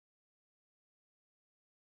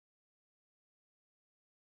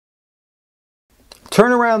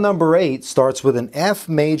Turnaround number 8 starts with an F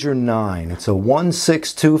major 9. It's a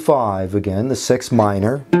 1-6-2-5, again, the 6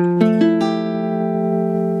 minor.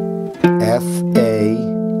 F, A,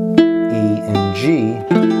 E, and G,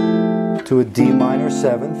 to a D minor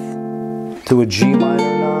 7th, to a G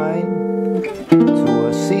minor 9, to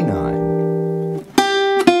a C 9.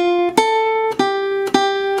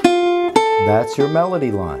 That's your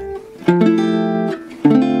melody line.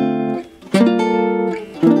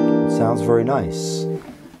 Sounds very nice.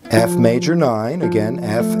 F major 9, again,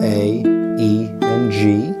 F, A, E, and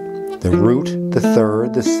G. The root, the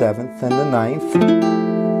 3rd, the 7th, and the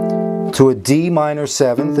 9th. To a D minor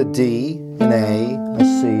 7th, a D, an A, a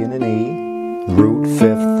C, and an E. Root,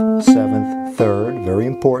 5th, 7th, 3rd. Very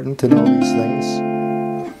important to know these things.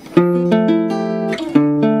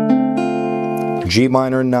 G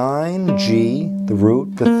minor 9, G, the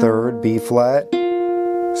root, the 3rd, B flat,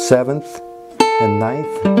 7th, and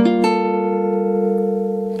 9th.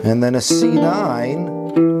 And then a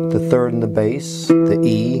C9, the 3rd and the bass, the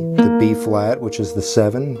E, the B flat, which is the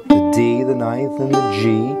 7, the D, the 9th, and the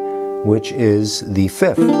G, which is the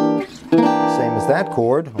 5th. Same as that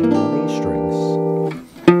chord, only on these strings.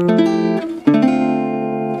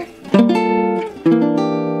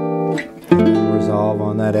 And then resolve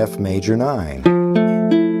on that F major 9.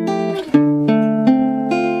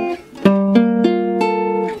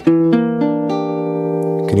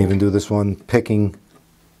 You can even do this one picking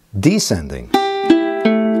descending.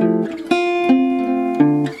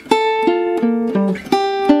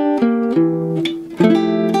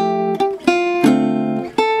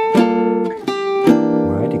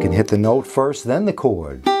 Right, you can hit the note first, then the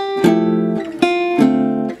chord.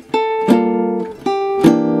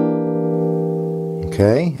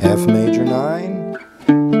 Okay, F major 9,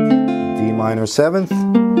 D minor 7th,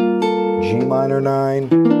 G minor 9,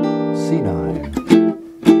 C 9.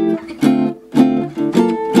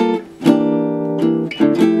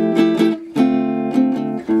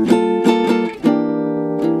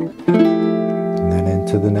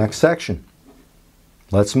 To the next section.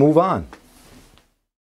 Let's move on.